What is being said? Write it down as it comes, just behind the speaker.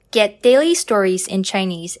Get daily stories in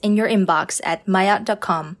Chinese in your inbox at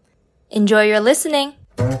maya.com. Enjoy your listening!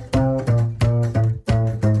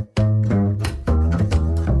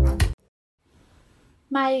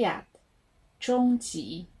 玛雅终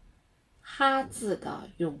极哈字的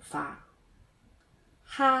用法。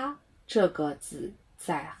哈这个字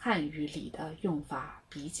在汉语里的用法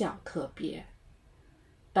比较特别，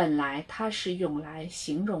本来它是用来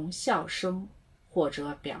形容笑声或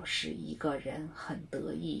者表示一个人很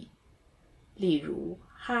得意，例如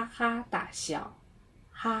哈哈大笑，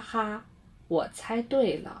哈哈，我猜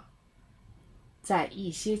对了。在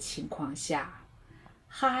一些情况下，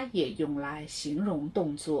哈也用来形容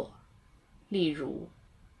动作，例如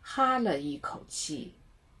哈了一口气，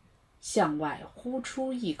向外呼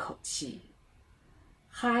出一口气，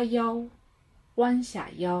哈腰，弯下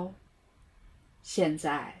腰。现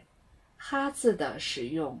在哈字的使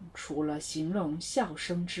用除了形容笑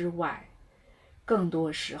声之外，更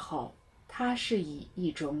多时候它是以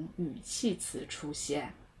一种语气词出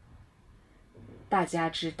现。大家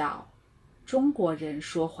知道，中国人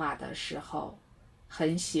说话的时候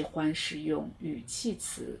很喜欢使用语气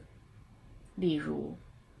词，例如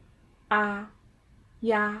啊、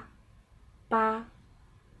呀、吧。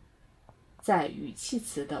在语气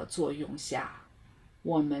词的作用下，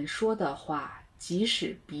我们说的话即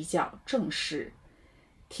使比较正式，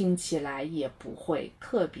听起来也不会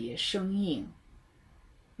特别生硬，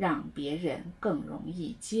让别人更容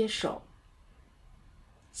易接受。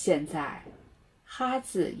现在哈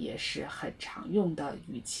字也是很常用的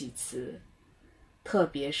语气词，特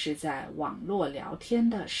别是在网络聊天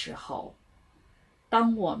的时候，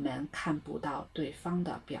当我们看不到对方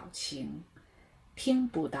的表情，听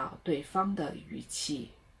不到对方的语气，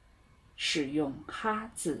使用哈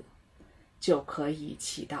字就可以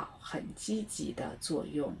起到很积极的作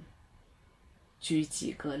用。举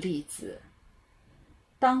几个例子，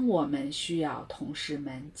当我们需要同事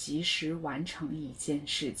们及时完成一件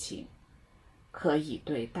事情，可以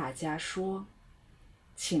对大家说，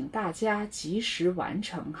请大家及时完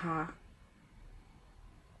成哈。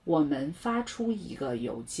我们发出一个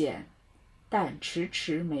邮件，但迟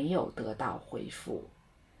迟没有得到回复，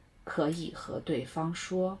可以和对方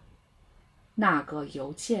说，那个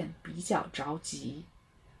邮件比较着急，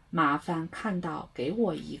麻烦看到给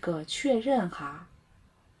我一个确认哈。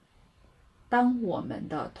当我们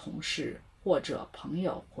的同事或者朋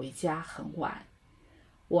友回家很晚，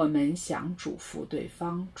我们想嘱咐对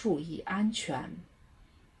方注意安全，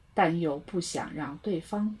但又不想让对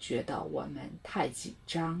方觉得我们太紧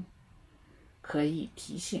张，可以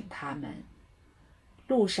提醒他们，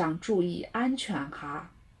路上注意安全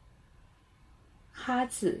哈。哈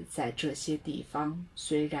字在这些地方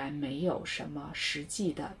虽然没有什么实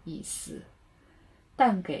际的意思，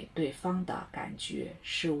但给对方的感觉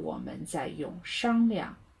是我们在用商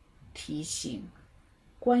量、提醒、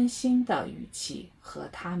关心的语气和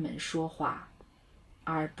他们说话，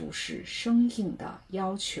而不是生硬的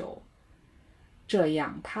要求。这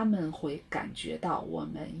样他们会感觉到我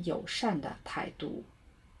们友善的态度，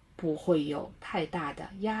不会有太大的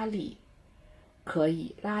压力，可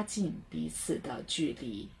以拉近彼此的距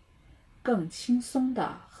离，更轻松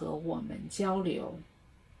地和我们交流。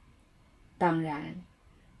当然，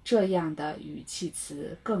这样的语气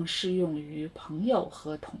词更适用于朋友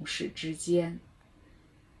和同事之间。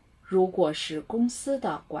如果是公司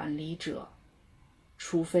的管理者，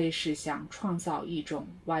除非是想创造一种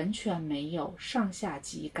完全没有上下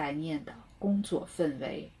级概念的工作氛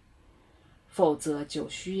围，否则就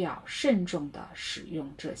需要慎重地使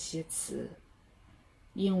用这些词，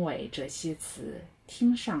因为这些词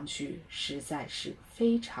听上去实在是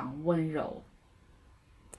非常温柔。